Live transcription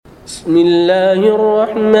بسم الله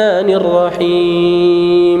الرحمن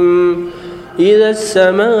الرحيم إذا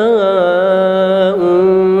السماء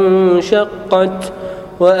انشقت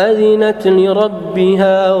وأذنت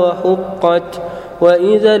لربها وحقت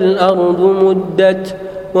وإذا الأرض مدت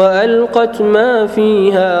وألقت ما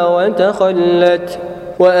فيها وتخلت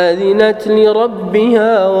وأذنت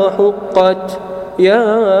لربها وحقت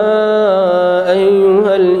يا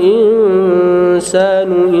أيها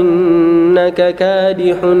الإنسان إنك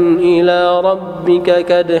كادح إلى ربك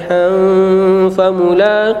كدحا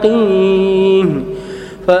فملاقيه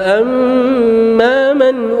فأما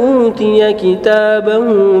من أوتي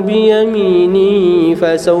كتابه بيمينه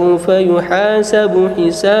فسوف يحاسب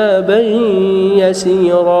حسابا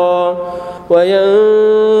يسيرا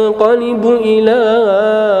وينقلب إلى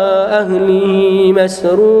أهله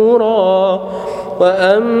مسرورا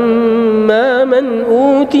وأما من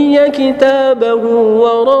أوتي كتابه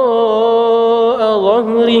وراء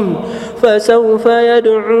ظهره فسوف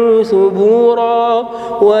يدعو ثبورا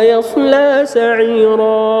ويصلى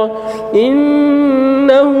سعيرا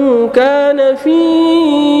إنه كان في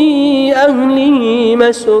أهله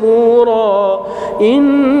مسرورا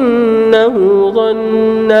إنه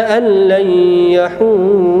ظن أن لن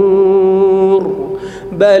يحور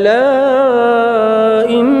بلى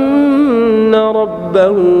إن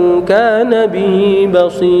ربه كان به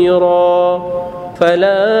بصيرا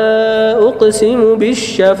فلا أقسم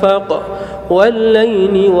بالشفق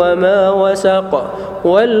والليل وما وسق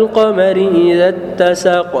والقمر إذا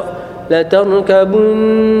اتسق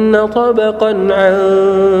لتركبن طبقا عن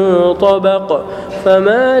طبق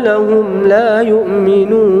فما لهم لا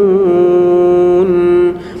يؤمنون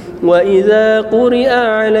وإذا قرئ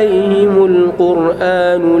عليهم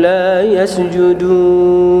القرآن لا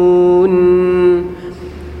يسجدون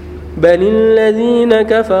بل الذين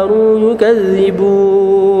كفروا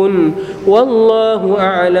يكذبون والله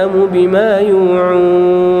أعلم بما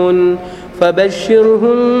يوعون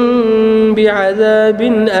فبشرهم بعذاب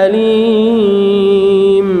أليم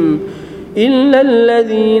إلا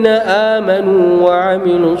الذين آمنوا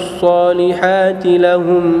وعملوا الصالحات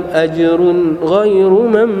لهم أجر غير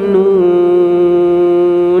ممنون.